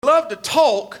to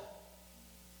talk,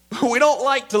 but we don't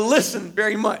like to listen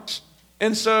very much.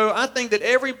 And so I think that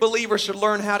every believer should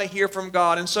learn how to hear from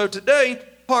God. And so today,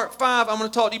 part 5, I'm going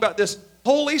to talk to you about this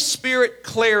Holy Spirit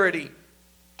clarity.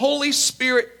 Holy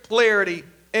Spirit clarity.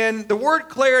 And the word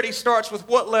clarity starts with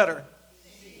what letter?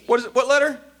 What is it? What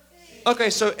letter? Okay,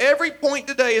 so every point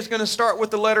today is going to start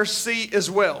with the letter C as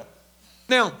well.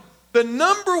 Now, the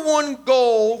number one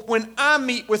goal when I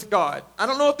meet with God, I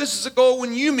don't know if this is a goal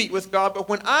when you meet with God, but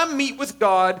when I meet with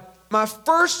God, my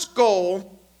first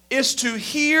goal is to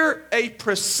hear a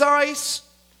precise,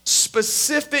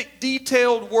 specific,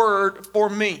 detailed word for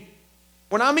me.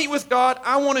 When I meet with God,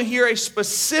 I want to hear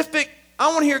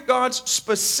God's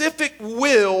specific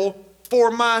will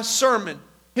for my sermon.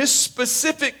 His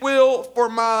specific will for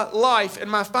my life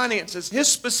and my finances. His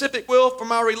specific will for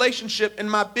my relationship and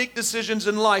my big decisions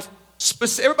in life.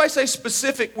 Everybody say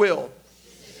specific will.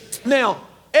 Now,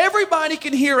 everybody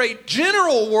can hear a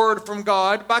general word from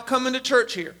God by coming to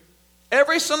church here.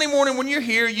 Every Sunday morning when you're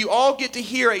here, you all get to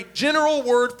hear a general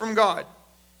word from God.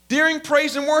 During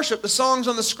praise and worship, the songs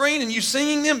on the screen and you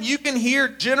singing them, you can hear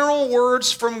general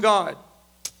words from God.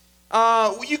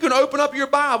 You can open up your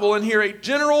Bible and hear a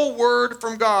general word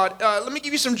from God. Let me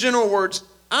give you some general words.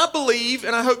 I believe,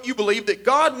 and I hope you believe, that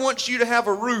God wants you to have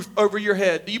a roof over your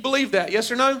head. Do you believe that?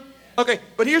 Yes or no? Okay,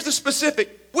 but here's the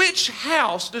specific. Which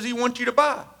house does he want you to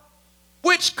buy?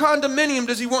 Which condominium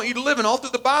does he want you to live in? All through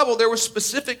the Bible, there were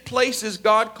specific places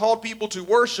God called people to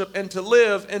worship and to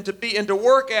live and to be and to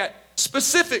work at.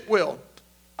 Specific will.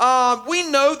 We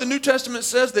know the New Testament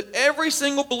says that every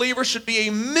single believer should be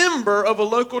a member of a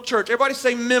local church. Everybody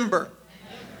say member.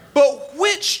 But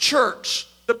which church?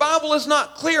 The Bible is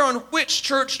not clear on which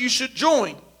church you should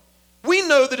join. We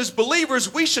know that as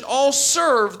believers, we should all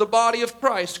serve the body of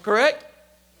Christ, correct?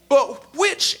 But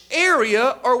which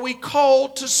area are we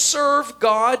called to serve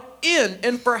God in,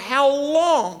 and for how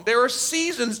long? There are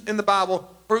seasons in the Bible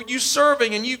for you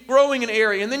serving and you growing an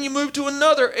area, and then you move to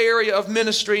another area of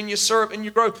ministry and you serve and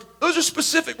you grow. Those are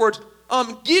specific words.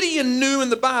 Gideon knew in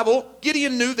the Bible,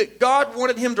 Gideon knew that God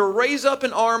wanted him to raise up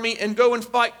an army and go and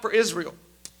fight for Israel.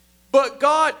 But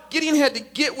Gideon had to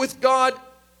get with God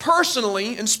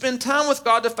personally and spend time with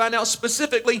God to find out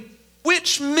specifically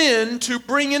which men to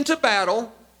bring into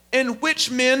battle and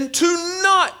which men to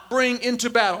not bring into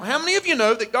battle. How many of you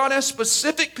know that God has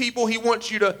specific people he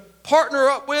wants you to partner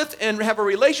up with and have a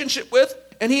relationship with,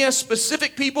 and he has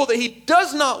specific people that he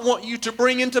does not want you to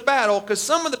bring into battle, because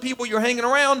some of the people you're hanging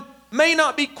around may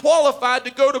not be qualified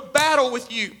to go to battle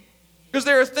with you, because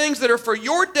there are things that are for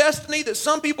your destiny that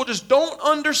some people just don't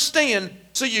understand.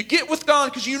 So you get with God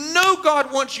because you know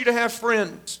God wants you to have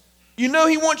friends. You know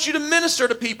he wants you to minister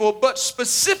to people, but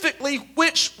specifically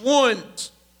which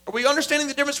ones? Are we understanding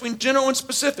the difference between general and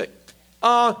specific?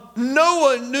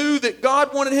 Noah knew that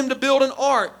God wanted him to build an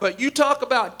ark, but you talk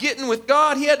about getting with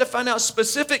God, he had to find out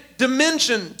specific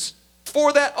dimensions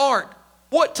for that ark.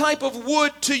 What type of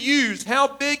wood to use, how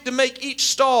big to make each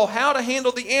stall, how to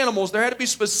handle the animals. There had to be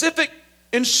specific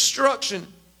instruction.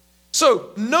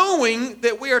 So, knowing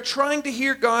that we are trying to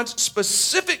hear God's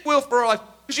specific will for our life,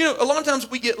 because a lot of times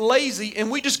we get lazy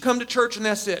and we just come to church and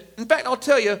that's it. In fact, I'll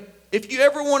tell you, if you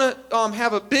ever want to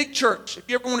have a big church, if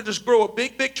you ever want to just grow a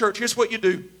big church, here's what you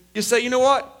do. You say, you know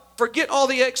what? Forget all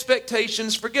the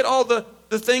expectations. Forget all the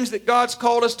things that God's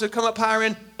called us to come up higher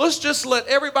in. Let's just let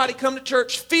everybody come to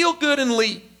church, feel good, and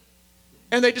leave.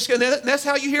 And that's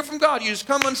how you hear from God. You just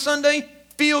come on Sunday,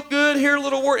 feel good, hear a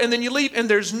little word, and then you leave. And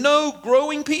there's no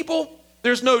growing people.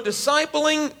 There's no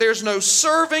discipling. There's no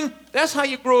serving. That's how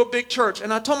you grow a big church.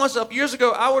 And I told myself years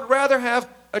ago, I would rather have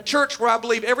a church where I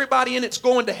believe everybody in it's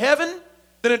going to heaven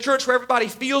than a church where everybody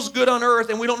feels good on earth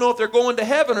and we don't know if they're going to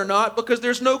heaven or not because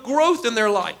there's no growth in their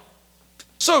life.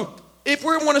 So if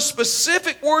we want a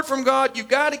specific word from God, you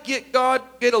got to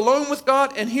get alone with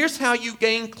God, and here's how you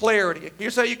gain clarity.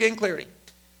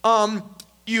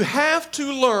 You have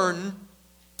to learn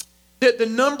that the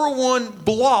number one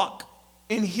block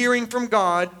in hearing from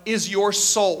God is your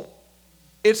soul.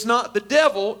 It's not the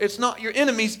devil, it's not your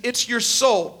enemies, it's your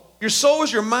soul. Your soul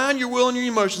is your mind, your will, and your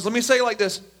emotions. Let me say it like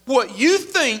this. What you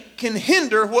think can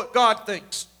hinder what God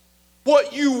thinks.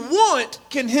 What you want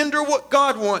can hinder what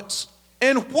God wants.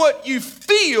 And what you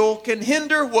feel can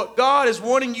hinder what God is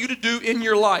wanting you to do in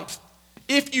your life.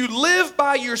 If you live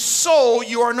by your soul,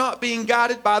 you are not being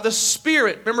guided by the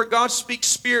Spirit. Remember, God speaks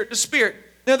spirit to spirit.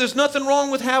 Now, there's nothing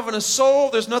wrong with having a soul.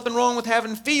 There's nothing wrong with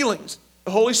having feelings.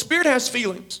 The Holy Spirit has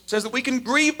feelings. It says that we can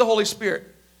grieve the Holy Spirit.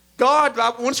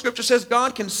 One scripture says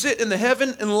God can sit in the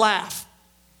heaven and laugh.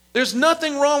 There's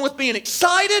nothing wrong with being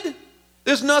excited,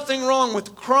 There's nothing wrong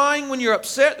with crying when you're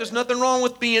upset. There's nothing wrong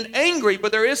with being angry,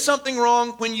 but there is something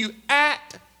wrong when you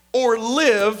act or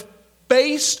live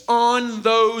based on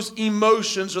those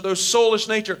emotions or those soulish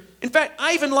nature. In fact,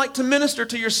 I even like to minister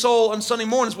to your soul on Sunday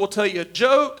mornings. We'll tell you a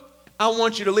joke. I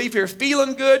want you to leave here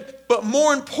feeling good. But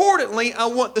more importantly, I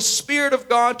want the Spirit of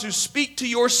God to speak to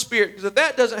your spirit. Because if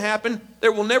that doesn't happen,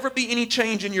 there will never be any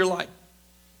change in your life.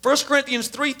 1 Corinthians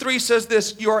 3:3 says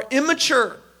this, you are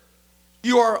immature,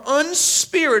 you are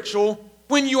unspiritual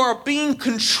when you are being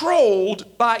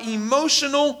controlled by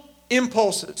emotional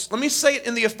impulses. Let me say it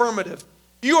in the affirmative.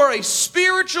 You are a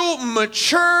spiritual,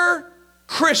 mature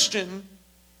Christian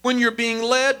when you're being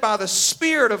led by the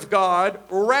Spirit of God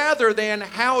rather than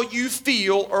how you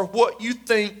feel or what you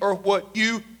think or what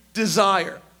you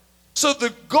desire. So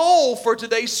the goal for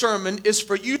today's sermon is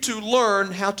for you to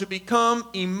learn how to become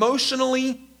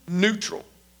emotionally neutral.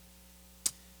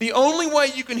 The only way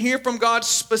you can hear from God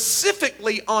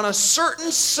specifically on a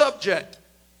certain subject,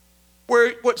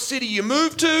 what city you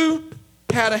moved to,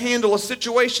 how to handle a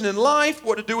situation in life,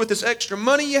 what to do with this extra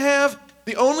money you have,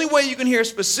 the only way you can hear a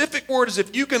specific word is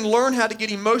if you can learn how to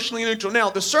get emotionally neutral. Now,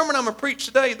 the sermon I'm going to preach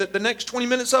today, the next 20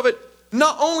 minutes of it,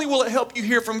 not only will it help you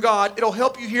hear from God, it'll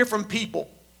help you hear from people.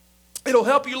 It'll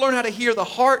help you learn how to hear the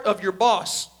heart of your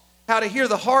boss, how to hear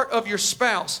the heart of your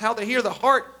spouse, how to hear the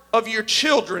heart of your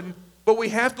children, but we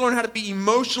have to learn how to be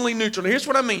emotionally neutral. Now, here's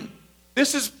what I mean. You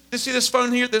see this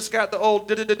phone here that's got the old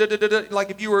like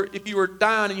if you were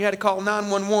dying and you had to call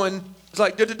 911, it's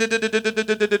like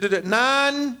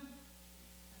 9.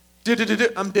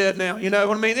 I'm dead now, you know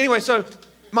what I mean? Anyway, so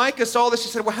Micah saw this. She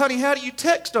said, well, honey, how do you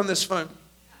text on this phone?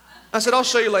 I said, I'll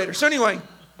show you later. So anyway,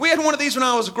 we had one of these when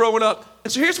I was growing up.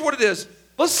 And so here's what it is.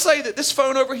 Let's say that this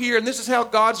phone over here, and this is how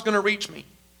God's going to reach me.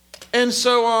 And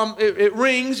so it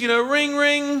rings, you know, ring,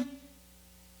 ring.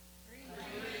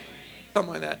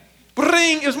 Something like that.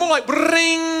 Bring. It was more like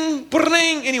bring,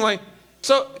 bring. Anyway,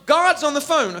 so God's on the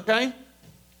phone, okay?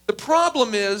 The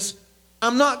problem is,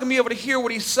 I'm not going to be able to hear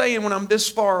what he's saying when I'm this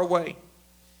far away.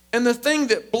 And the thing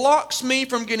that blocks me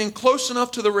from getting close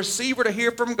enough to the receiver to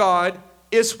hear from God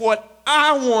is what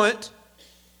I want,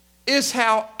 is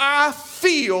how I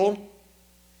feel,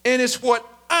 and it's what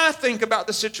I think about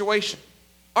the situation.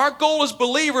 Our goal as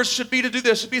believers should be to do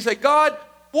this. Should be to say, God,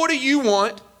 what do you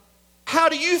want? How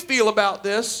do you feel about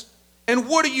this? And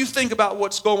what do you think about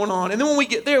what's going on? And then when we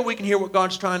get there, we can hear what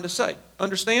God's trying to say.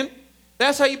 Understand?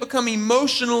 That's how you become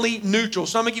emotionally neutral.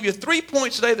 So I'm going to give you 3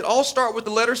 points today that all start with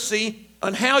the letter C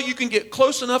on how you can get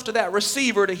close enough to that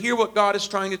receiver to hear what God is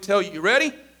trying to tell you.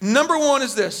 Ready? Number one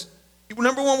is this.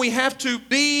 Number one, we have to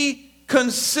be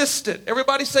consistent.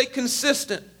 Everybody say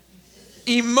consistent.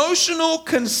 Emotional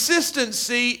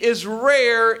consistency is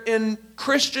rare in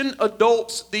Christian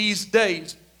adults these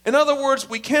days. In other words,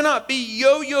 we cannot be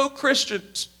yo-yo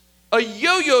Christians. A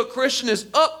yo-yo Christian is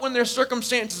up when their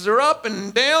circumstances are up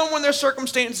and down when their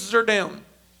circumstances are down.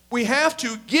 We have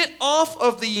to get off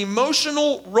of the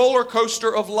emotional roller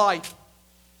coaster of life.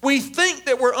 We think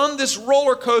that we're on this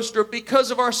roller coaster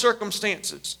because of our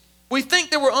circumstances. We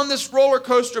think that we're on this roller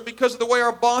coaster because of the way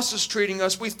our boss is treating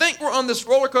us. We think we're on this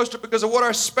roller coaster because of what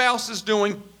our spouse is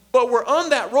doing. But we're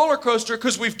on that roller coaster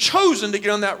because we've chosen to get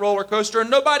on that roller coaster, and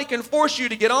nobody can force you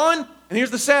to get on. And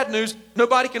here's the sad news,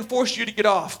 nobody can force you to get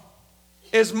off.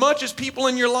 As much as people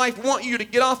in your life want you to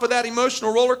get off of that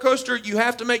emotional roller coaster, you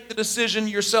have to make the decision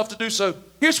yourself to do so.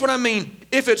 Here's what I mean.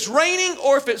 If it's raining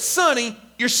or if it's sunny,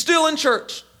 you're still in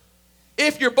church.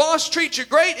 If your boss treats you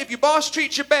great, if your boss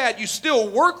treats you bad, you still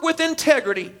work with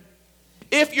integrity.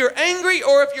 If you're angry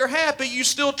or if you're happy, you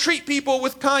still treat people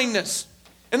with kindness.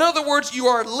 In other words, you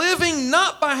are living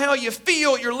not by how you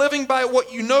feel, you're living by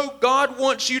what you know God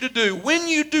wants you to do. When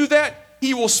you do that,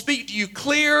 He will speak to you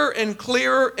clearer and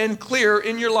clearer and clearer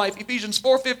in your life. Ephesians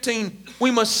 4:15,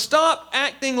 we must stop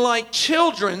acting like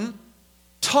children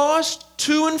tossed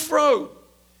to and fro.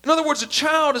 In other words, a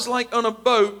child is like on a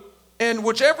boat, and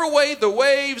whichever way the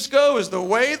waves go is the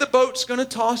way the boat's going to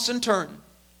toss and turn.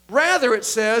 Rather, it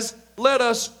says, let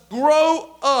us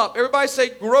grow up. Everybody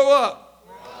say, grow up.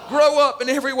 Grow up in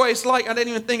every way. It's like, I didn't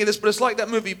even think of this, but it's like that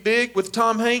movie Big with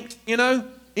Tom Hanks, you know?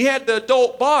 He had the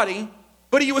adult body,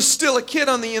 but he was still a kid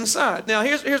on the inside. Now,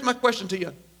 here's my question to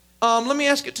you. Let me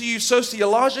ask it to you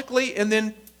sociologically and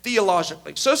then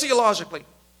theologically. Sociologically,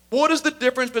 what is the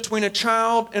difference between a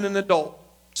child and an adult?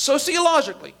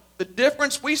 Sociologically, the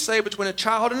difference we say between a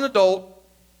child and an adult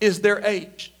is their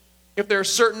age. If they're a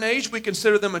certain age, we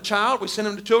consider them a child. We send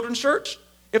them to children's church.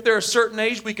 If they're a certain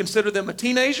age, we consider them a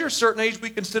teenager. A certain age, we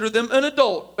consider them an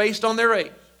adult based on their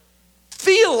age.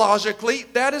 Theologically,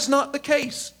 that is not the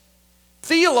case.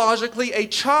 Theologically, a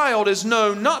child is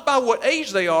known not by what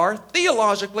age they are.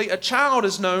 Theologically, a child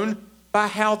is known by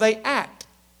how they act. It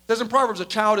says in Proverbs, a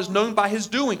child is known by his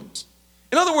doings.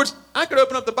 In other words, I could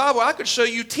open up the Bible, I could show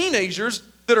you teenagers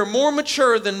that are more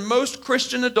mature than most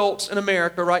Christian adults in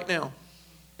America right now.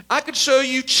 I could show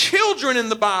you children in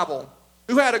the Bible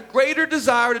who had a greater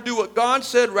desire to do what God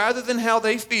said rather than how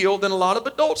they feel than a lot of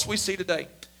adults we see today.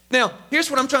 Now, here's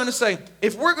what I'm trying to say.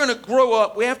 If we're going to grow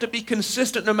up, we have to be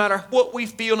consistent no matter what we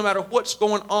feel, no matter what's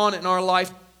going on in our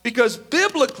life. Because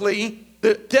biblically,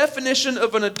 the definition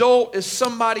of an adult is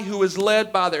somebody who is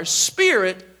led by their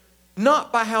spirit,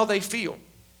 not by how they feel.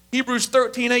 Hebrews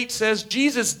 13:8 says,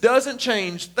 Jesus doesn't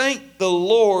change. Thank the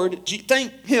Lord.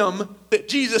 Thank him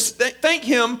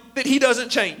that he doesn't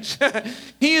change.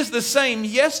 He is the same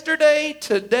yesterday,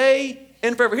 today,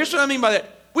 and forever. Here's what I mean by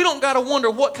that. We don't got to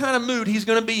wonder what kind of mood he's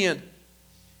going to be in.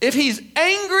 If he's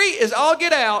angry as all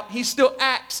get out, he still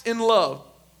acts in love.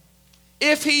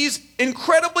 If he's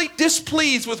incredibly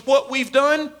displeased with what we've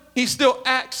done, he still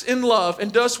acts in love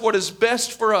and does what is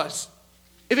best for us.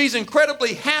 If he's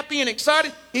incredibly happy and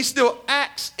excited, he still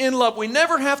acts in love. We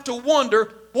never have to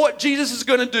wonder what Jesus is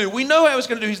going to do. We know how he's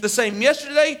going to do. He's the same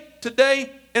yesterday,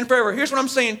 today, and forever. Here's what I'm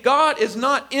saying. God is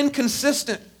not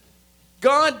inconsistent.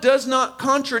 God does not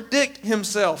contradict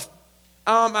himself.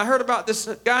 I heard about this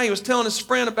guy. He was telling his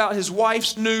friend about his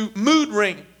wife's new mood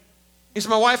ring. He said,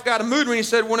 my wife got a mood ring. He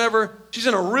said, whenever she's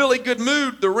in a really good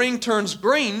mood, the ring turns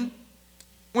green.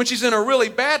 When she's in a really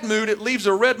bad mood, it leaves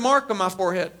a red mark on my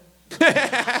forehead. You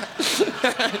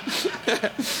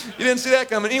didn't see that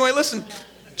coming. Anyway, listen.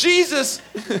 Jesus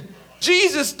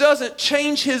doesn't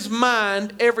change his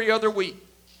mind every other week.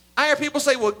 I hear people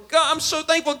say, well, God, I'm so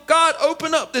thankful God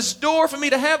opened up this door for me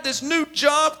to have this new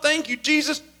job. Thank you,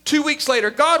 Jesus. 2 weeks later,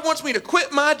 God wants me to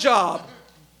quit my job.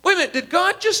 Wait a minute, did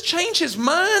God just change his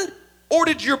mind, or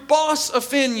did your boss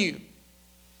offend you?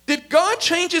 Did God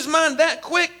change his mind that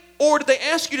quick, or did they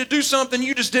ask you to do something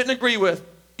you just didn't agree with?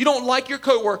 You don't like your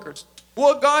coworkers.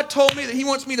 Well, God told me that he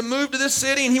wants me to move to this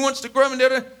city, and he wants to grow me,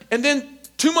 and then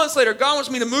 2 months later, God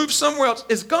wants me to move somewhere else.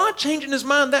 Is God changing his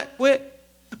mind that quick?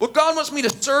 Well, God wants me to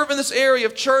serve in this area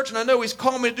of church, and I know he's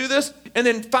called me to do this. And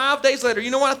then 5 days later,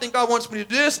 you know what? I think God wants me to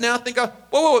do this. Now I think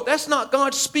whoa, that's not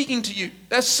God speaking to you.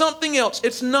 That's something else.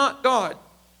 It's not God.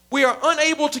 We are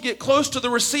unable to get close to the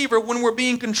receiver when we're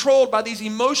being controlled by these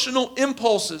emotional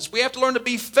impulses. We have to learn to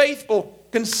be faithful,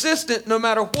 consistent, no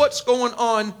matter what's going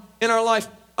on in our life.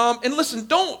 And listen,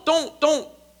 don't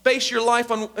base your life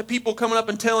on people coming up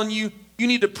and telling you, you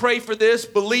need to pray for this,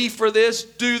 believe for this,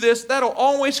 do this. That'll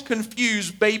always confuse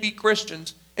baby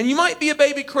Christians. And you might be a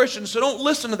baby Christian, so don't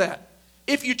listen to that.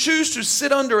 If you choose to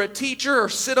sit under a teacher or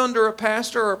sit under a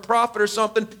pastor or a prophet or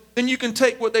something, then you can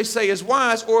take what they say as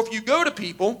wise. Or if you go to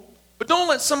people, but don't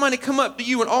let somebody come up to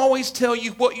you and always tell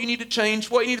you what you need to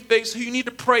change, what you need to fix, who you need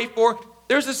to pray for.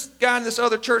 There's this guy in this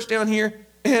other church down here,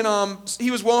 and he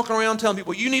was walking around telling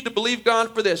people, you need to believe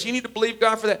God for this, you need to believe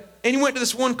God for that. And he went to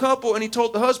this one couple and he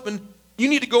told the husband, you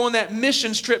need to go on that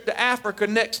missions trip to Africa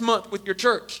next month with your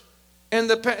church. And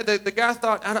the guy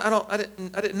thought, I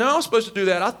didn't know I was supposed to do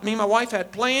that. Me and my wife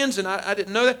had plans, and I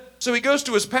didn't know that. So he goes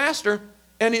to his pastor,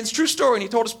 and it's a true story. And he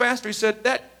told his pastor, he said,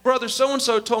 that brother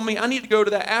so-and-so told me I need to go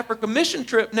to that Africa mission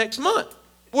trip next month.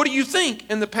 What do you think?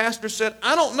 And the pastor said,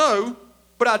 I don't know,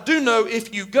 but I do know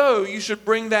if you go, you should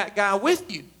bring that guy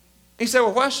with you. He said,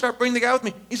 well, why should I bring the guy with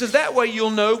me? He says, that way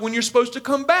you'll know when you're supposed to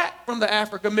come back from the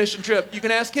Africa mission trip. You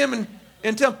can ask him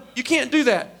and tell him. You can't do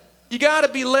that. You got to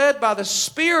be led by the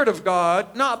Spirit of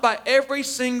God, not by every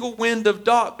single wind of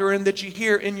doctrine that you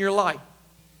hear in your life.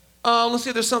 Let's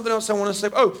see if there's something else I want to say.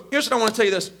 Oh, here's what I want to tell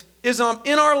you this. Is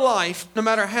in our life, no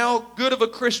matter how good of a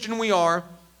Christian we are,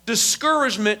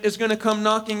 discouragement is going to come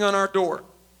knocking on our door.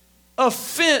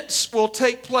 Offense will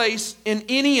take place in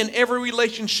any and every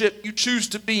relationship you choose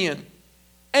to be in.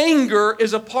 Anger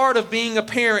is a part of being a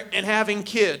parent and having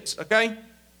kids, okay?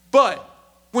 But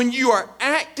when you are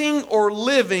acting or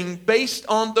living based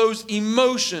on those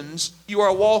emotions, you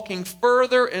are walking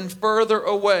further and further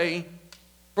away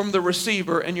from the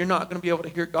receiver, and you're not going to be able to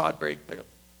hear God very clearly.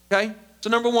 Okay? So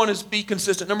number one is be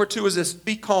consistent. Number two is this,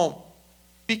 be calm.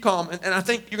 Be calm. And I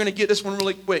think you're going to get this one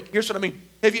really quick. Here's what I mean.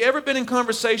 Have you ever been in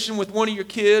conversation with one of your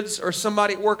kids or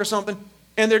somebody at work or something,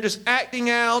 and they're just acting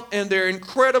out, and they're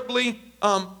incredibly,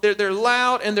 they're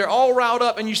loud, and they're all riled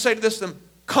up, and you say to them,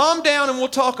 calm down and we'll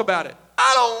talk about it.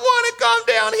 I don't want to calm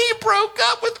down. He broke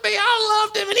up with me. I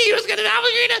loved him, and he was going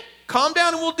to calm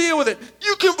down and we'll deal with it.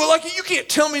 You can't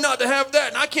tell me not to have that,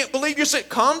 and I can't believe you're saying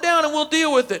calm down and we'll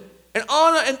deal with it.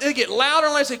 And they get louder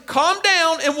and they say calm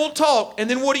down and we'll talk. And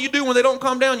then what do you do when they don't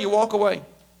calm down? You walk away.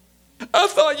 I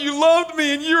thought you loved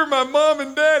me and you were my mom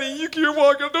and daddy. You're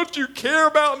walking, don't you care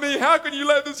about me? How can you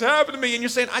let this happen to me? And you're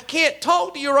saying, I can't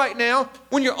talk to you right now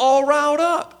when you're all riled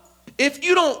up. If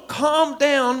you don't calm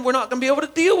down, we're not going to be able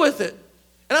to deal with it.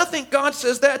 And I think God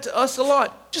says that to us a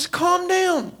lot. Just calm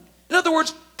down. In other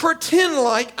words, pretend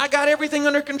like I got everything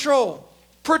under control.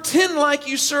 Pretend like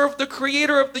you serve the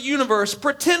creator of the universe.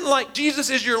 Pretend like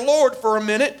Jesus is your Lord for a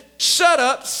minute. Shut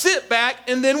up, sit back,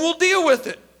 and then we'll deal with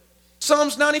it.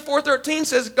 Psalms 94:13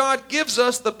 says God gives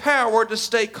us the power to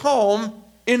stay calm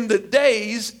in the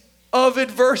days of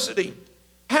adversity.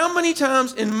 How many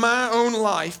times in my own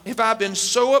life have I been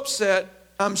so upset,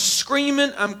 I'm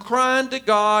screaming, I'm crying to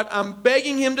God, I'm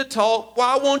begging him to talk.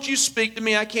 Why won't you speak to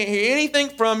me? I can't hear anything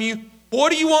from you.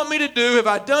 What do you want me to do? Have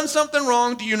I done something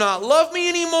wrong? Do you not love me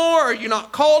anymore? Are you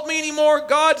not called me anymore?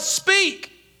 God,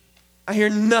 speak. I hear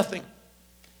nothing.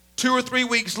 2 or 3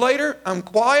 weeks later, I'm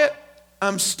quiet,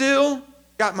 I'm still,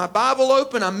 got my Bible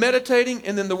open, I'm meditating,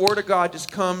 and then the Word of God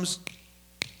just comes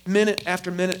minute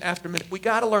after minute after minute. We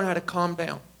got to learn how to calm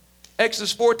down.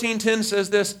 Exodus 14:10 says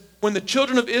this, when the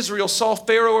children of Israel saw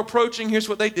Pharaoh approaching, here's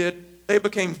what they did. They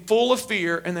became full of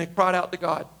fear and they cried out to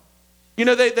God. You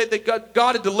know,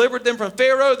 God had delivered them from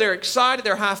Pharaoh. They're excited.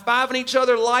 They're high-fiving each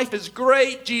other. Life is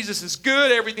great. Jesus is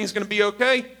good. Everything's going to be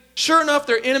okay. Sure enough,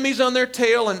 their enemies on their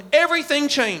tail and everything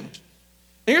changed.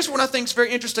 And here's what I think is very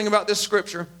interesting about this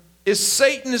scripture is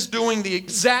Satan is doing the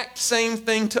exact same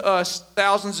thing to us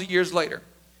thousands of years later.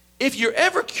 If you're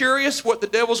ever curious what the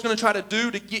devil's going to try to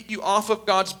do to get you off of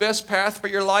God's best path for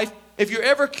your life, if you're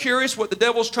ever curious what the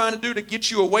devil's trying to do to get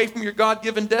you away from your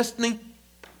God-given destiny,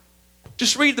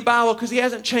 just read the Bible because he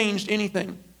hasn't changed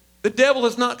anything. The devil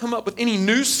has not come up with any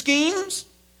new schemes.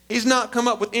 He's not come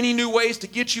up with any new ways to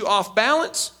get you off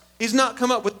balance. He's not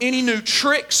come up with any new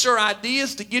tricks or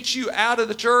ideas to get you out of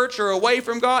the church or away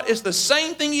from God. It's the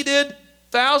same thing he did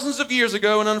thousands of years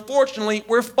ago, and unfortunately,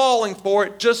 we're falling for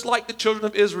it just like the children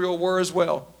of Israel were as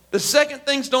well. The second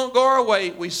things don't go our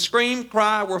way, we scream,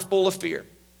 cry, we're full of fear.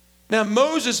 Now,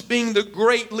 Moses, being the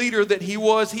great leader that he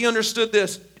was, he understood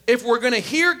this. If we're going to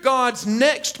hear God's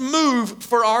next move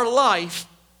for our life,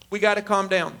 we got to calm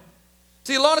down.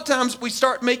 See, a lot of times we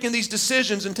start making these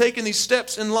decisions and taking these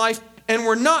steps in life, and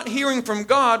we're not hearing from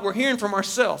God, we're hearing from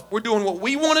ourselves. We're doing what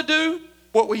we want to do,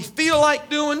 what we feel like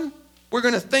doing. We're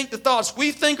going to think the thoughts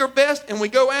we think are best, and we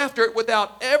go after it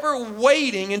without ever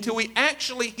waiting until we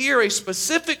actually hear a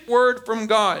specific word from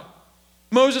God.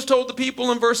 Moses told the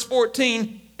people in verse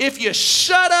 14, if you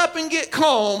shut up and get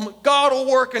calm, God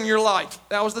will work in your life.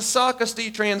 That was the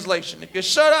Sakasti translation. If you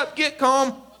shut up, get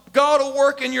calm, God will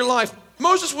work in your life.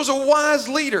 Moses was a wise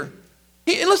leader.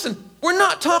 And listen, we're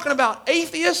not talking about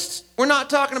atheists. We're not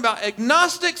talking about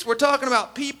agnostics. We're talking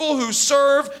about people who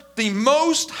serve the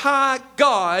Most High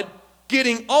God,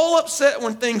 getting all upset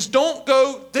when things don't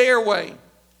go their way.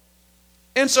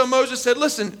 And so Moses said,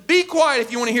 listen, be quiet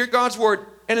if you want to hear God's word.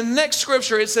 And in the next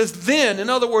scripture, it says, then, in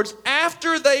other words,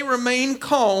 after they remained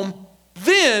calm,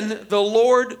 then the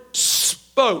Lord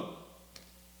spoke.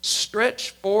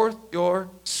 Stretch forth your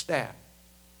staff.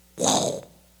 Whoa.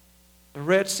 The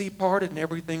Red Sea parted and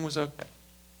everything was okay.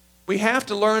 We have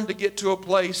to learn to get to a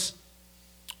place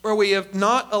where we have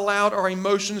not allowed our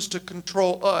emotions to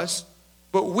control us,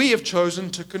 but we have chosen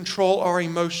to control our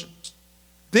emotions.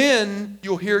 Then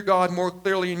you'll hear God more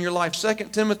clearly in your life.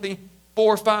 2 Timothy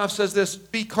 4:5 says this,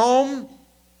 be calm,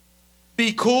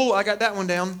 be cool, I got that one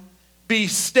down, be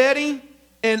steady,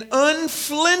 and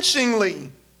unflinchingly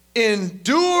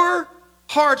endure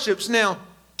hardships. Now,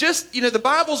 the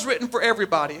Bible's written for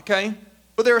everybody, okay?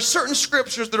 But there are certain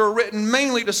scriptures that are written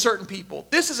mainly to certain people.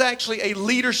 This is actually a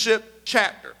leadership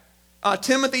chapter.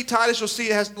 Timothy, Titus, you'll see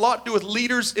it has a lot to do with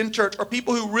leaders in church or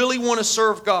people who really want to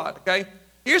serve God, okay?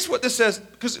 Here's what this says,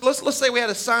 because let's say we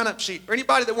had a sign-up sheet for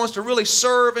anybody that wants to really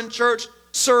serve in church,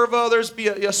 serve others, be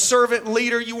a servant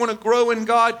leader, you want to grow in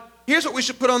God. Here's what we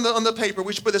should put on the paper.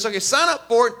 We should put this, okay, sign up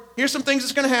for it. Here's some things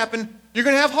that's going to happen. You're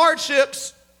going to have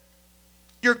hardships.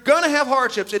 You're going to have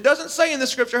hardships. It doesn't say in the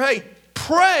scripture, hey,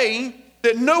 pray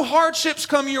that no hardships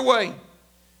come your way.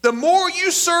 The more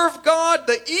you serve God,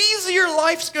 the easier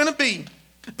life's going to be.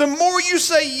 The more you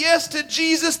say yes to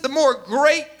Jesus, the more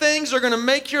great things are going to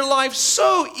make your life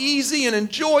so easy and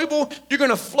enjoyable. You're going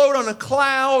to float on a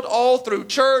cloud all through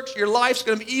church. Your life's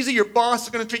going to be easy. Your boss is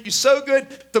going to treat you so good.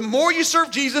 The more you serve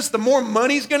Jesus, the more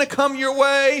money's going to come your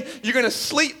way. You're going to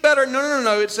sleep better.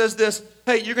 No. It says this,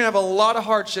 hey, you're going to have a lot of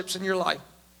hardships in your life.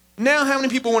 Now, how many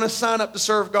people want to sign up to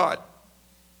serve God?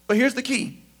 But here's the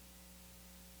key.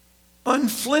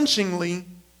 Unflinchingly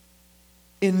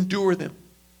endure them.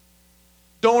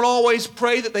 Don't always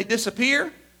pray that they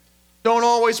disappear. Don't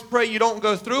always pray you don't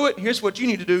go through it. Here's what you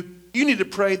need to do. you need to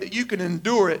pray that you can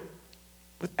endure it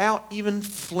without even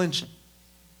flinching.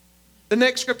 The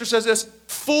next scripture says this,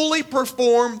 fully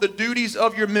perform the duties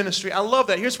of your ministry. I love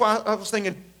that. Here's why I was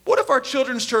thinking, what if our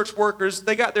children's church workers,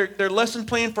 they got their lesson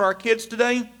plan for our kids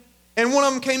today, and one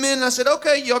of them came in and I said,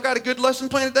 okay, y'all got a good lesson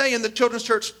plan today? And the children's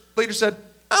church leader said,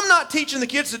 I'm not teaching the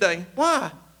kids today.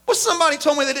 Why? Well, somebody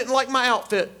told me they didn't like my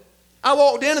outfit. I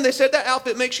walked in and they said, that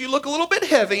outfit makes you look a little bit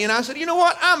heavy. And I said, you know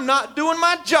what? I'm not doing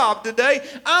my job today.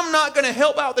 I'm not going to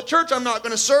help out the church. I'm not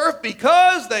going to serve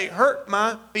because they hurt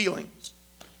my feelings.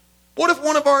 What if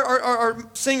one of our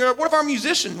singer, what if our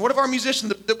musician, what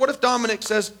if Dominic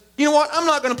says, you know what? I'm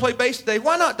not going to play bass today.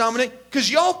 Why not, Dominic? Because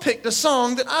y'all picked a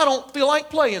song that I don't feel like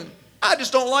playing. I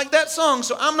just don't like that song.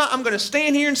 So I'm going to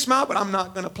stand here and smile, but I'm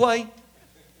not going to play.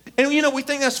 And, you know, we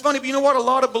think that's funny, but you know what? A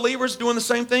lot of believers doing the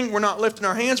same thing. We're not lifting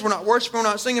our hands. We're not worshiping. We're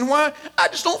not singing. Why? I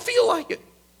just don't feel like it.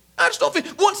 I just don't feel.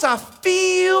 Once I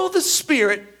feel the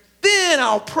Spirit, then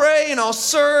I'll pray and I'll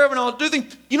serve and I'll do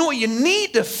things. You know what you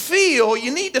need to feel?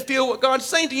 You need to feel what God's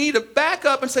saying to you. You need to back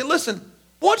up and say, listen,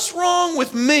 what's wrong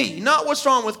with me? Not what's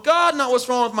wrong with God, not what's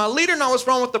wrong with my leader, not what's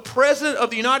wrong with the President of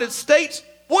the United States.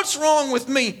 What's wrong with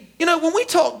me? You know, when we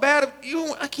talk bad,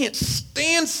 I can't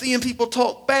stand seeing people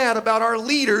talk bad about our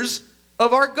leaders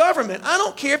of our government. I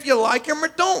don't care if you like them or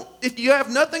don't. If you have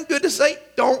nothing good to say,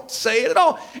 don't say it at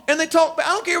all. And they talk bad. I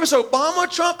don't care if it's Obama or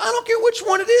Trump. I don't care which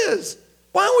one it is.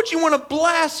 Why would you want to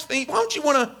blaspheme? Why would you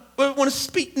want to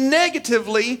speak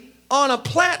negatively on a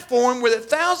platform where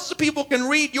thousands of people can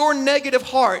read your negative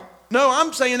heart? No,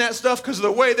 I'm saying that stuff because of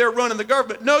the way they're running the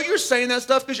government. No, you're saying that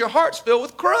stuff because your heart's filled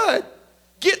with crud.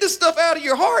 Get this stuff out of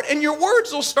your heart and your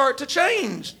words will start to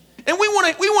change. And we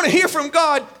want to hear from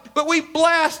God, but we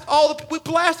blast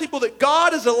people that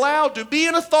God has allowed to be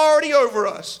an authority over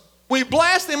us. We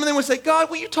blast them and then we say,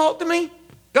 God, will you talk to me?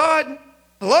 God,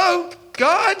 hello?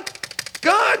 God,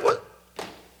 what?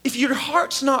 If your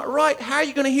heart's not right, how are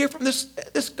you going to hear from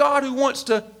this God who wants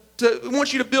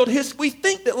you to build his? We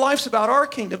think that life's about our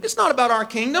kingdom. It's not about our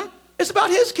kingdom. It's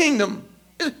about his kingdom.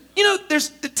 You know, there's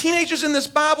the teenagers in this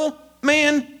Bible.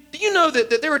 Man, do you know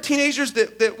that there were teenagers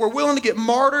that were willing to get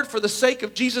martyred for the sake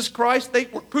of Jesus Christ? They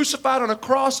were crucified on a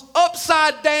cross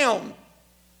upside down.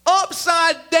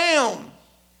 Upside down.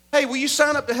 Hey, will you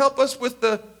sign up to help us with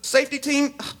the safety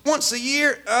team once a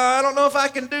year? I don't know if I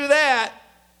can do that.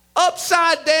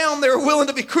 Upside down, they were willing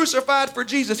to be crucified for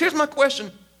Jesus. Here's my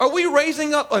question. Are we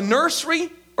raising up a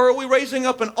nursery or are we raising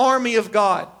up an army of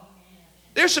God?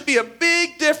 There should be a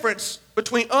big difference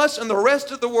between us and the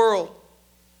rest of the world.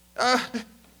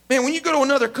 Man, when you go to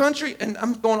another country, and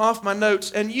I'm going off my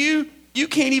notes, and you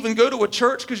can't even go to a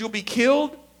church because you'll be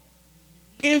killed. You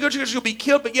can't even go to church because you'll be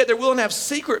killed, but yet they're willing to have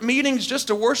secret meetings just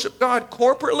to worship God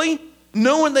corporately,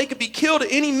 knowing they could be killed at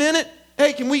any minute.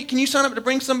 Hey, can you sign up to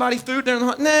bring somebody food? Nah,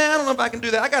 I don't know if I can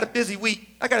do that. I got a busy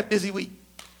week.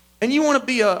 And you want to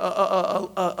be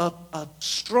a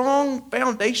strong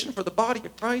foundation for the body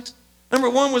of Christ? Number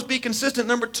 1 was be consistent.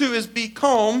 Number 2 is be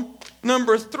calm.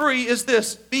 Number 3 is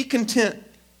this, be content.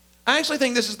 I actually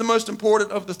think this is the most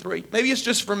important of the 3. Maybe it's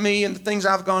just for me and the things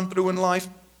I've gone through in life,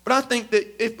 but I think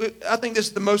this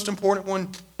is the most important one.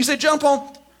 You say, John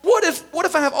Paul, what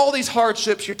if I have all these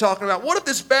hardships you're talking about? What if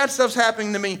this bad stuff's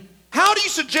happening to me? How do you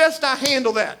suggest I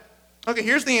handle that? Okay,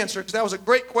 here's the answer, because that was a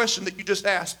great question that you just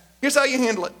asked. Here's how you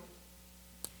handle it.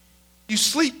 You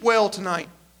sleep well tonight.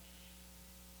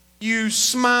 You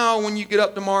smile when you get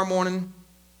up tomorrow morning.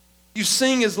 You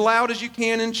sing as loud as you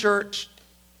can in church.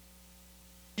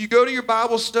 You go to your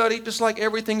Bible study just like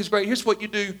everything is great. Here's what you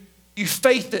do. You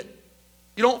faith it.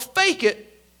 You don't fake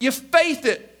it. You faith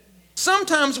it.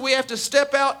 Sometimes we have to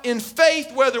step out in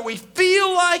faith whether we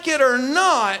feel like it or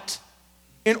not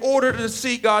in order to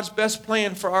see God's best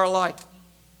plan for our life.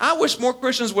 I wish more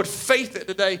Christians would faith it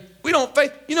today. We don't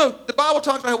faith. You know, the Bible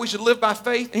talks about how we should live by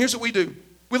faith, and here's what we do.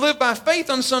 We live by faith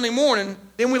on Sunday morning,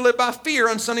 then we live by fear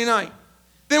on Sunday night.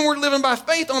 Then we're living by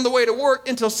faith on the way to work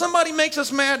until somebody makes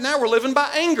us mad. Now we're living by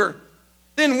anger.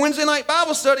 Then Wednesday night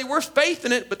Bible study, we're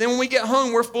faithing it, but then when we get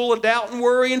home, we're full of doubt and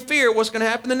worry and fear. What's going to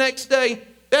happen the next day?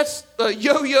 That's a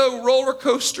yo-yo roller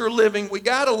coaster living. We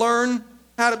got to learn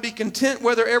how to be content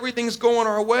whether everything's going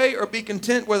our way or be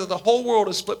content whether the whole world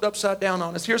is flipped upside down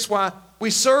on us. Here's why. We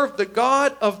serve the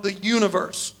God of the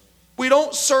universe. We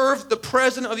don't serve the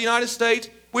President of the United States.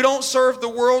 We don't serve the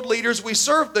world leaders. We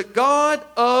serve the God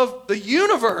of the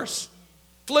universe.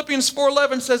 Philippians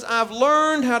 4:11 says, I've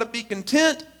learned how to be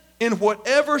content in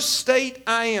whatever state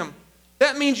I am.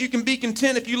 That means you can be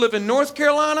content if you live in North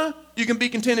Carolina. You can be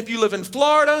content if you live in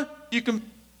Florida.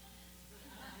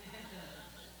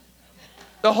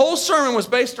 The whole sermon was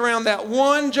based around that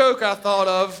one joke I thought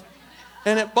of.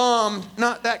 and it bombed,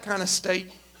 not that kind of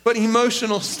state, but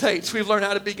emotional states. We've learned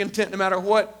how to be content no matter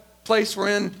what place we're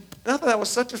in. And I thought that was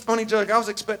such a funny joke. I was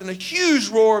expecting a huge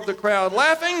roar of the crowd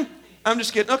laughing. I'm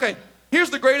just kidding. Okay, here's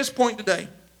the greatest point today.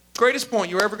 Greatest point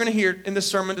you're ever going to hear in this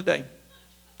sermon today.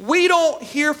 We don't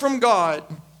hear from God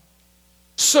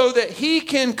so that he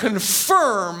can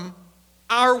confirm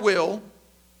our will.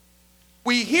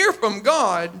 We hear from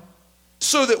God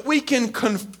so that we can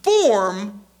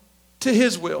conform to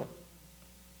his will.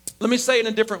 Let me say it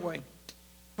in a different way.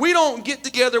 We don't get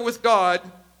together with God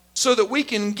so that we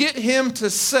can get him to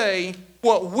say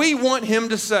what we want him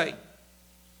to say.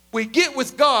 We get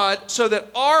with God so that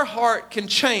our heart can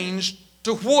change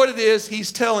to what it is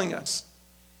he's telling us.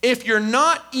 If you're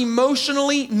not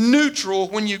emotionally neutral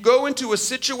when you go into a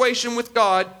situation with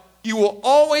God, you will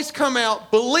always come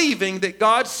out believing that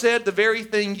God said the very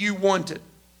thing you wanted.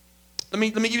 Let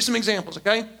me give you some examples,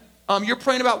 okay? You're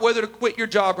praying about whether to quit your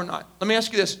job or not. Let me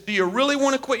ask you this. Do you really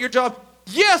want to quit your job?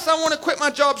 Yes, I want to quit my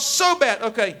job so bad.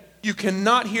 Okay, you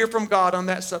cannot hear from God on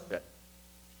that subject.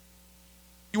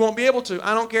 You won't be able to.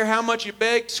 I don't care how much you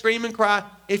beg, scream, and cry.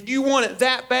 If you want it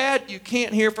that bad, you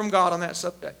can't hear from God on that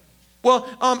subject. Well,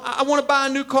 I want to buy a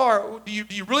new car. Do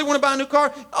you really want to buy a new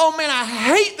car? Oh, man, I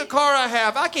hate the car I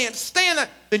have. I can't stand that.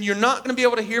 Then you're not going to be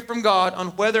able to hear from God on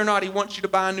whether or not he wants you to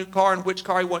buy a new car and which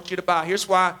car he wants you to buy. Here's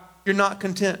why you're not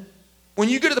content. When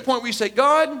you get to the point where you say,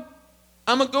 God,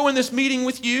 I'm going to go in this meeting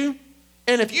with you,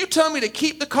 and if you tell me to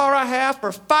keep the car I have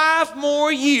for 5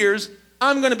 more years,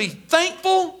 I'm going to be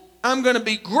thankful. I'm going to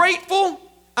be grateful.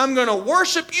 I'm going to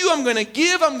worship you. I'm going to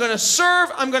give. I'm going to serve.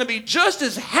 I'm going to be just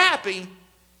as happy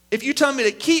if you tell me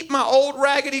to keep my old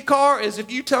raggedy car as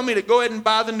if you tell me to go ahead and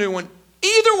buy the new one.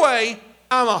 Either way,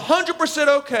 I'm 100%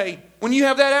 okay. When you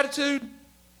have that attitude,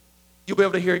 you'll be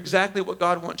able to hear exactly what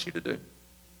God wants you to do.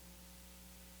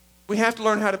 We have to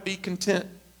learn how to be content.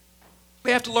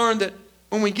 We have to learn that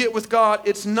when we get with God,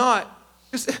 it's not,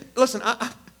 listen,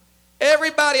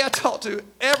 everybody I talk to,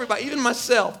 everybody, even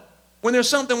myself, when there's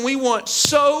something we want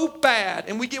so bad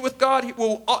and we get with God,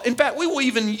 in fact, we will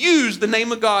even use the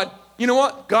name of God. You know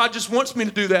what? God just wants me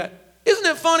to do that. Isn't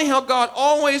it funny how God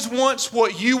always wants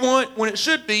what you want when it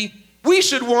should be we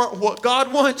should want what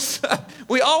God wants?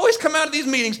 We always come out of these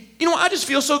meetings, you know what? I just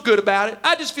feel so good about it.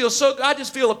 I just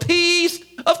feel a peace.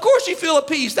 Of course you feel a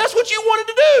peace. That's what you wanted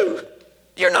to do.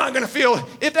 You're not going to feel,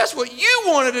 if that's what you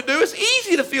wanted to do, it's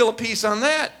easy to feel a peace on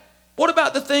that. What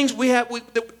about the things we have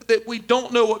that we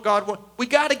don't know what God wants? We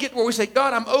got to get where we say,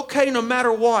 God, I'm okay no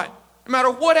matter what. No matter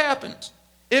what happens.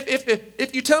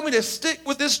 If you tell me to stick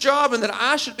with this job and that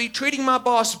I should be treating my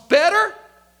boss better,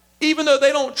 even though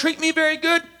they don't treat me very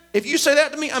good, if you say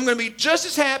that to me, I'm going to be just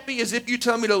as happy as if you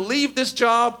tell me to leave this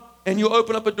job and you'll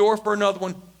open up a door for another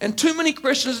one. And too many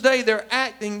Christians today, they're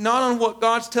acting not on what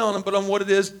God's telling them, but on what it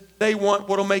is they want,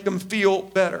 what will make them feel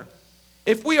better.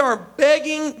 If we are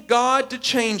begging God to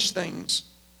change things,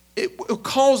 it will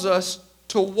cause us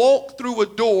to walk through a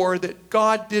door that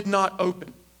God did not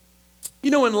open.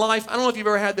 You know, in life, I don't know if you've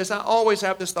ever had this. I always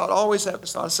have this thought.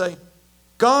 I say,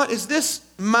 God, is this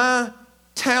my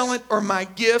talent or my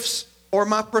gifts or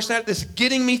my personality that's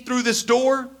getting me through this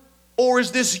door? Or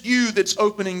is this you that's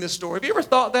opening this door? Have you ever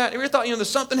thought that? Have you ever thought, there's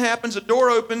something happens, a door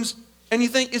opens, and you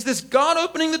think, is this God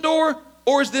opening the door?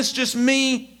 Or is this just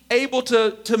me able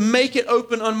to make it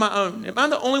open on my own? Am I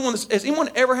the only one has anyone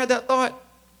ever had that thought?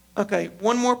 Okay,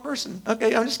 one more person.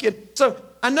 Okay, I'm just kidding. So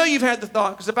I know you've had the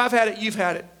thought, because if I've had it, you've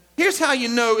had it. Here's how you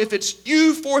know if it's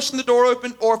you forcing the door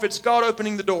open or if it's God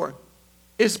opening the door.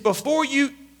 Is before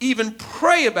you even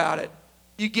pray about it,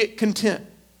 you get content.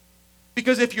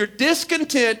 Because if you're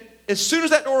discontent, as soon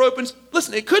as that door opens,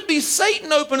 listen, it could be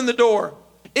Satan opening the door.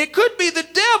 It could be the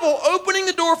devil opening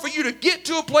the door for you to get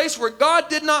to a place where God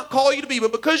did not call you to be.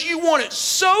 But because you want it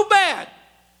so bad,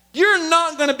 you're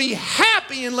not going to be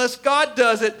happy unless God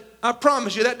does it. I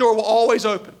promise you, that door will always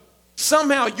open.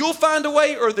 Somehow you'll find a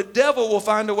way, or the devil will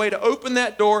find a way to open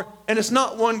that door, and it's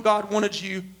not one God wanted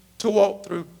you to walk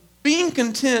through. Being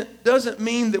content doesn't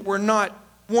mean that we're not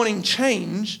wanting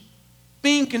change.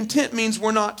 Being content means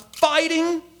we're not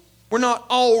fighting. We're not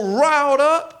all riled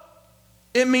up.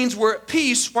 It means we're at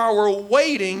peace while we're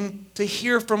waiting to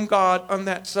hear from God on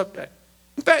that subject.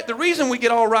 In fact, the reason we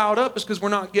get all riled up is because we're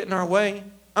not getting our way.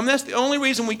 That's the only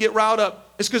reason we get riled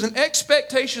up. It's because an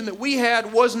expectation that we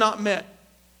had was not met.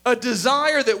 A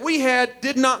desire that we had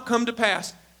did not come to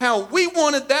pass. How we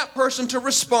wanted that person to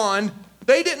respond,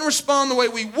 they didn't respond the way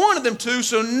we wanted them to,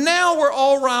 so now we're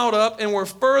all riled up and we're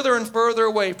further and further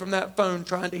away from that phone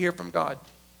trying to hear from God.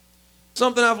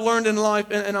 Something I've learned in life,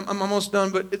 and I'm almost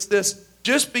done, but it's this.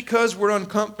 Just because we're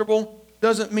uncomfortable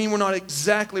doesn't mean we're not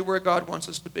exactly where God wants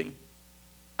us to be.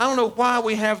 I don't know why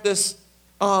we have this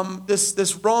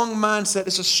this wrong mindset.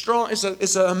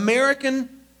 It's an American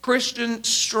Christian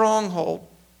stronghold.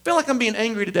 I feel like I'm being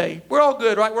angry today. We're all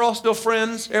good, right? We're all still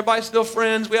friends. Everybody's still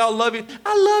friends. We all love you.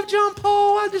 I love John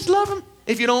Paul. I just love him.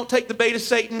 If you don't take the Beta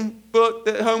Satan book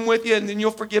home with you, and then you'll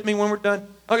forgive me when we're done.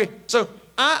 Okay, so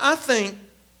I think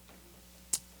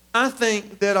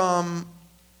that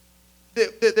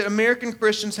that American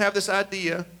Christians have this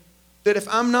idea that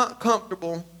if I'm not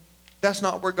comfortable, that's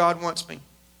not where God wants me.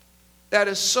 That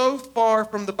is so far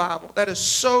from the Bible. That is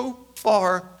so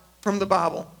far from the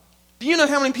Bible. Do you know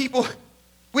how many people,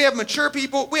 we have mature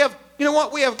people, we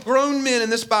have grown men in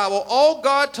this Bible. All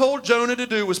God told Jonah to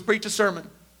do was preach a sermon.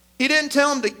 He didn't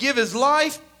tell him to give his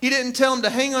life. He didn't tell him to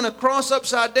hang on a cross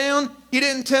upside down. He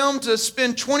didn't tell him to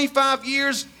spend 25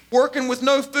 years working with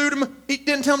no food. He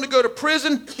didn't tell him to go to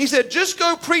prison. He said, just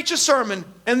go preach a sermon.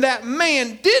 And that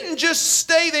man didn't just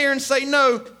stay there and say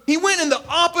no. He went in the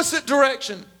opposite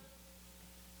direction.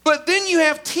 But then you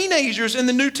have teenagers in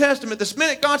the New Testament. This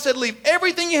minute God said, leave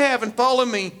everything you have and follow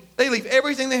me. They leave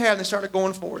everything they have and they started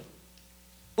going forward.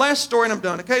 Last story and I'm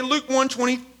done. Okay, Luke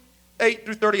 1:28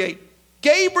 through 38.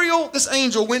 Gabriel, this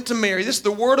angel, went to Mary. This is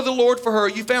the word of the Lord for her.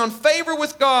 You found favor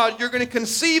with God. You're going to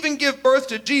conceive and give birth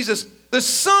to Jesus, the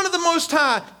Son of the Most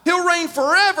High. He'll reign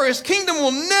forever. His kingdom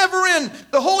will never end.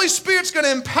 The Holy Spirit's going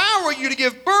to empower you to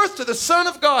give birth to the Son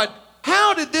of God.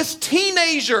 How did this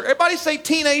teenager, everybody say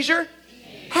teenager?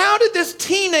 How did this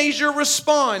teenager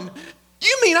respond?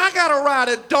 You mean I got to ride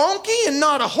a donkey and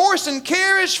not a horse and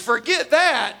carriage? Forget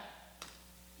that.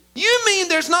 You mean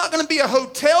there's not going to be a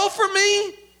hotel for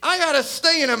me? I got to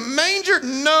stay in a manger?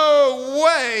 No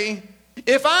way.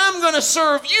 If I'm going to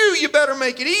serve you, you better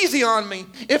make it easy on me.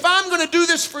 If I'm going to do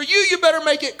this for you, you better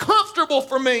make it comfortable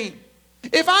for me.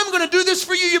 If I'm going to do this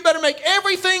for you, you better make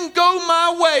everything go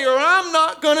my way or I'm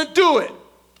not going to do it.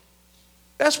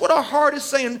 That's what our heart is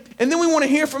saying. And then we want to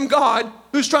hear from God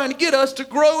who's trying to get us to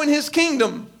grow in his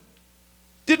kingdom.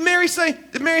 Did Mary say,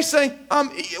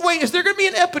 wait, is there going to be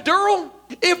an epidural?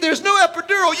 If there's no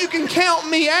epidural, you can count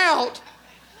me out.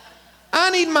 I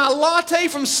need my latte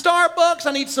from Starbucks.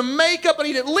 I need some makeup. I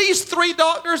need at least 3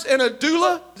 doctors and a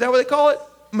doula. Is that what they call it?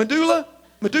 Medusa?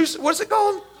 What's it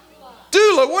called?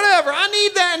 Doula, whatever. I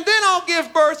need that, and then I'll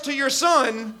give birth to your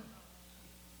son.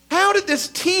 How did this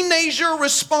teenager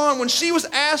respond when she was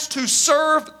asked to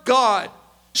serve God?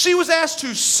 She was asked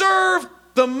to serve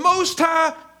the Most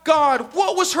High God.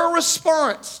 What was her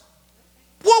response?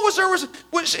 What was her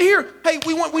response? Here, hey,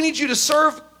 we need you to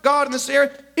serve God in this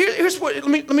area. Here's what,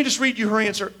 let me just read you her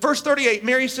answer. Verse 38,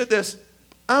 Mary said this,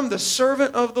 I'm the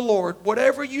servant of the Lord.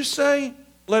 Whatever you say,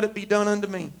 let it be done unto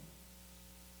me.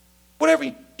 Whatever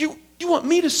you want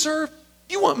me to serve?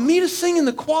 You want me to sing in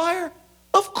the choir?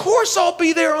 Of course I'll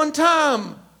be there on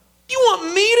time. You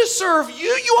want me to serve you?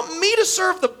 You want me to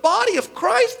serve the body of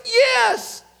Christ?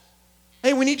 Yes.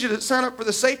 Hey, we need you to sign up for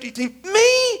the safety team.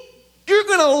 Me? You're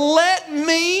going to let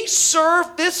me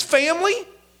serve this family?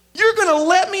 You're going to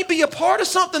let me be a part of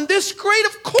something this great?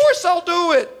 Of course I'll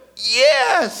do it.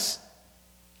 Yes.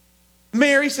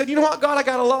 Mary said, you know what, God, I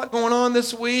got a lot going on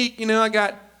this week. I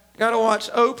got to watch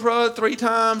Oprah 3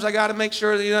 times. I got to make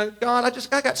sure that, God,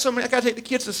 I got so many. I got to take the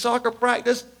kids to soccer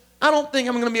practice. I don't think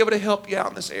I'm going to be able to help you out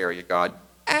in this area, God.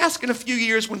 Ask in a few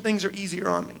years when things are easier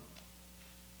on me.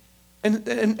 And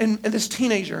this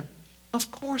teenager, of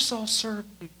course I'll serve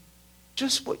you.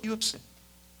 Just what you have said.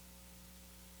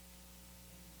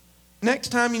 Next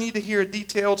time you need to hear a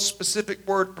detailed, specific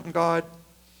word from God,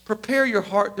 prepare your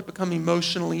heart to become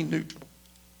emotionally neutral.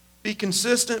 Be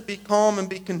consistent, be calm, and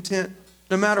be content.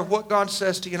 No matter what God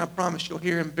says to you, and I promise you'll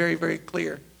hear him very, very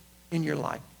clear in your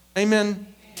life. Amen.